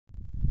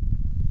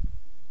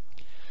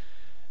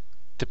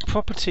The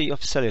property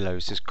of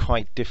cellulose is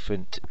quite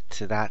different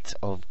to that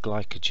of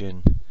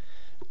glycogen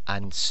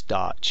and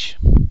starch.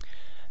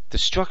 The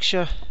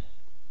structure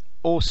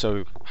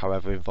also,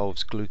 however,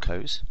 involves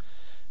glucose.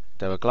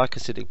 There are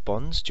glycosidic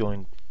bonds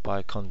joined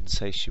by a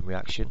condensation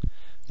reaction.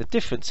 The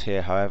difference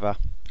here, however,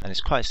 and it's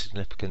quite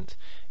significant,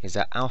 is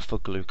that alpha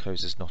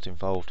glucose is not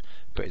involved,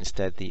 but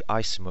instead the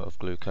isomer of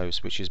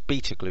glucose, which is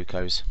beta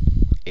glucose,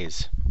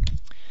 is.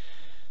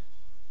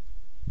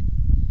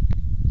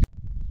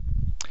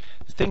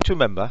 The thing to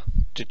remember,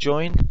 to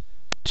join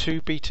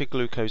two beta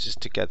glucoses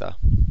together,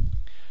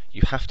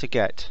 you have to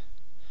get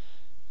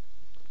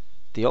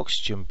the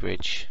oxygen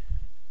bridge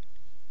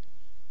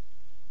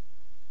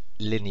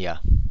linear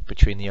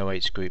between the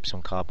OH groups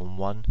on carbon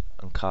 1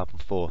 and carbon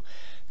 4.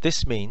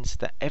 This means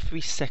that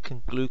every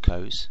second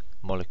glucose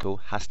molecule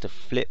has to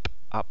flip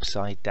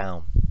upside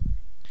down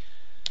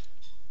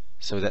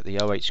so that the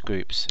OH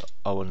groups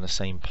are on the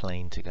same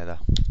plane together.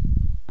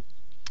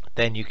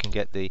 Then you can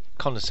get the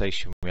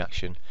condensation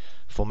reaction,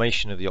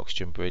 formation of the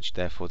oxygen bridge,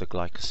 therefore the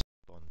glycosidic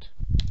bond.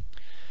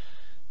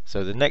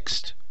 So the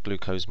next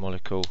glucose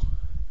molecule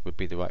would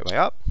be the right way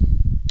up,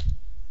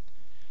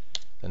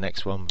 the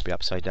next one would be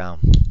upside down.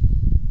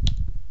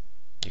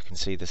 You can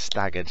see the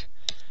staggered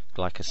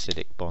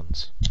glycosidic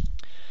bonds.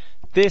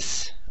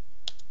 This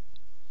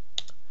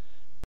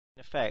in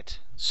effect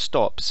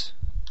stops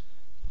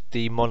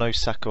the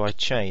monosaccharide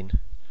chain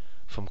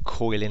from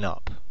coiling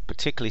up,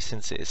 particularly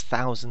since it is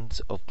thousands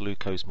of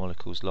glucose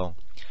molecules long.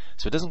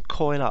 So it doesn't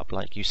coil up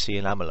like you see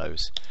in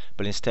amylose,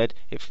 but instead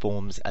it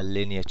forms a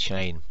linear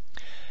chain.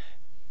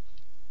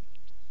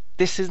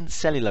 This isn't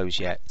cellulose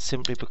yet,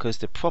 simply because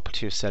the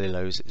property of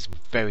cellulose is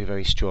very,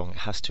 very strong. It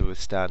has to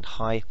withstand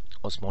high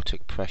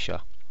osmotic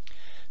pressure,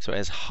 so it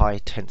has high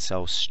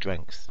tensile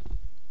strength.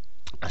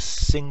 A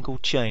single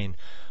chain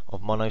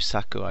of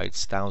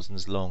monosaccharides,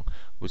 thousands long,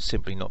 would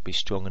simply not be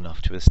strong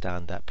enough to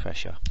withstand that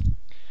pressure.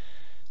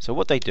 So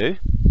what they do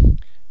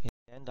is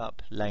they end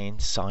up laying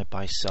side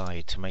by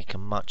side to make a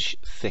much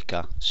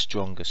thicker,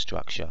 stronger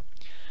structure.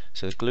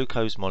 So the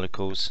glucose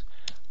molecules,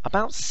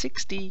 about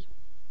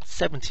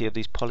 60-70 of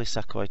these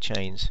polysaccharide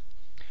chains,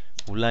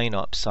 will line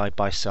up side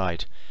by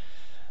side.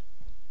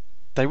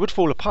 They would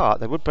fall apart,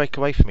 they would break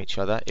away from each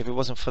other if it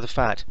wasn't for the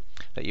fact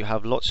that you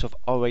have lots of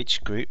OH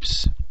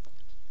groups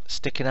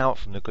sticking out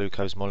from the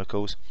glucose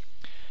molecules,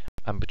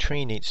 and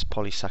between each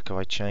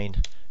polysaccharide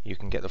chain you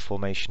can get the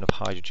formation of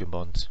hydrogen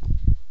bonds.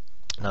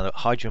 Now the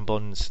hydrogen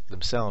bonds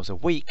themselves are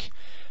weak,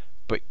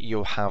 but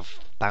you'll have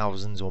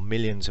thousands or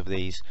millions of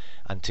these,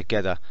 and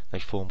together they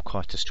form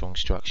quite a strong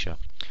structure.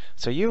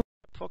 So you have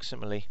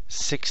approximately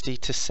 60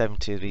 to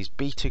 70 of these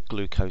beta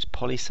glucose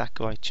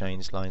polysaccharide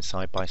chains lying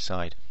side by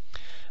side,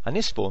 and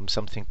this forms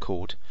something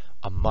called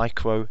a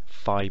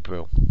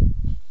microfibril.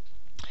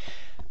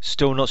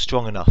 Still not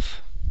strong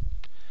enough.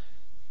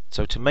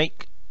 So to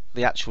make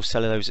the actual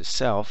cellulose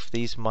itself,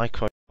 these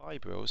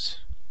microfibrils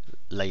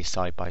lay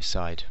side by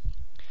side,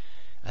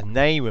 and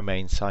they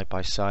remain side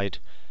by side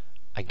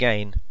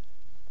again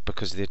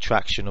because of the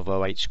attraction of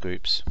OH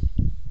groups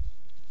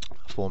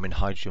forming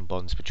hydrogen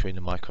bonds between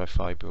the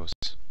microfibrils.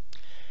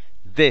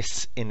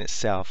 This in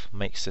itself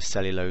makes the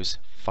cellulose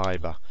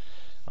fibre,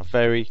 a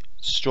very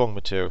strong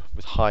material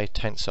with high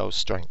tensile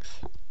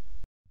strength.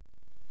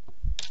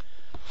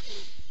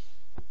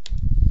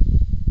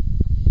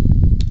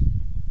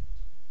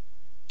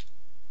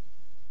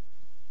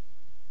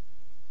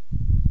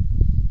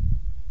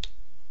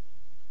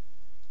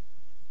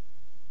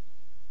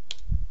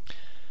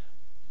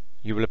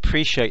 You will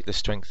appreciate the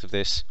strength of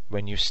this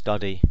when you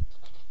study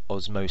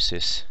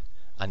osmosis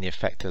and the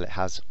effect that it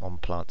has on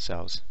plant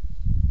cells.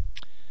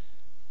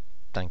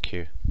 Thank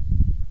you.